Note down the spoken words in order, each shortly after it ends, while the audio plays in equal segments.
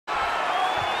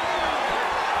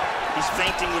He's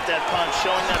feinting with that punch,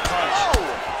 showing that punch. Oh!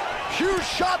 Huge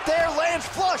shot there, lands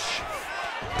flush.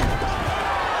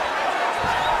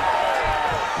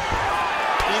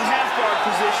 In half guard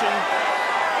position.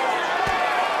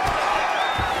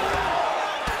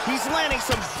 He's landing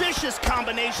some vicious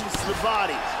combinations to the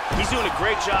body. He's doing a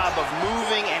great job of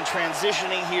moving and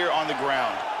transitioning here on the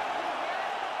ground.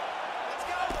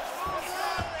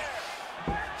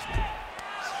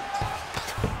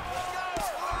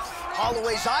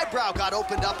 Holloway's eyebrow got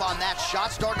opened up on that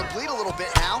shot, starting to bleed a little bit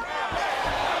now.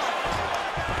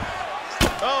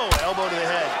 Oh, elbow to the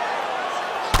head.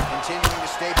 Continuing to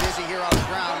stay busy here on the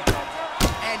ground.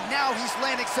 And now he's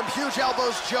landing some huge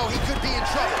elbows, Joe. He could be in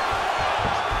trouble.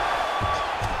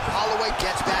 Holloway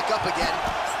gets back up again.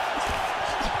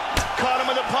 Caught him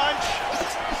with a punch.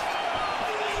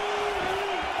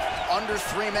 Under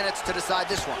 3 minutes to decide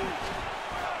this one.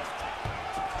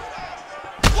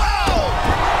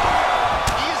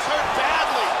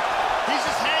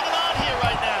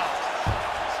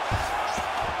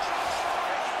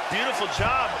 Beautiful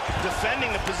job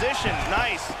defending the position.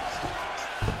 Nice.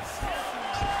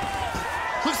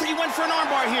 Looks like he went for an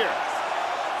armbar here.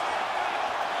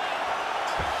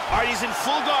 All right, he's in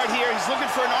full guard here. He's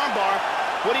looking for an armbar.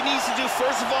 What he needs to do,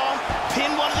 first of all, pin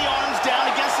one of the arms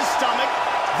down against his stomach.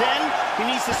 Then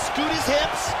he needs to scoot his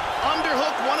hips,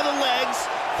 underhook one of the legs,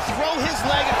 throw his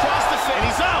leg across the face, and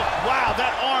he's out. Wow,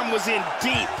 that arm was in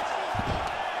deep.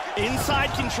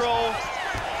 Inside control.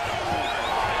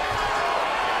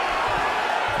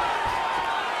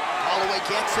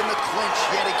 Gets in the clinch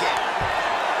yet again.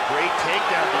 Great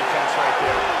takedown defense right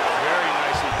there. Very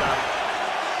nicely done.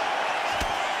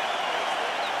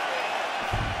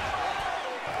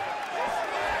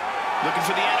 Looking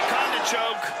for the anaconda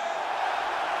choke.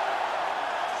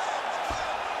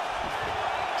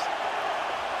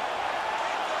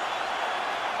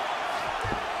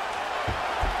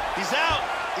 He's out.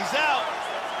 He's out.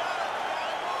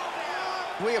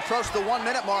 We approach the 1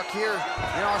 minute mark here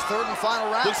in our third and final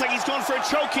round. Looks like he's going for a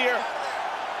choke here.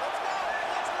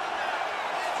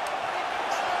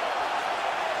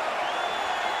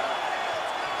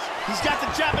 He's got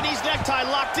the Japanese necktie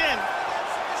locked in.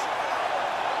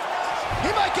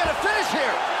 He might get a finish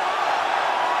here.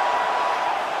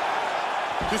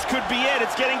 This could be it.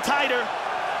 It's getting tighter.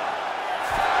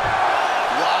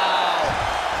 Wow.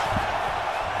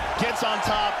 Gets on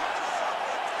top.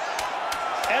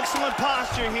 Excellent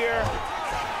posture here.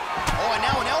 Oh, and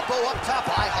now an elbow up top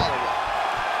by Holloway.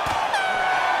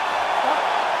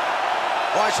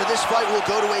 All right, so this fight will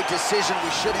go to a decision.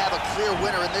 We should have a clear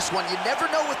winner in this one. You never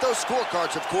know with those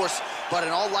scorecards, of course, but in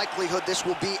all likelihood, this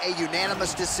will be a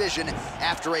unanimous decision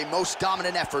after a most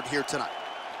dominant effort here tonight.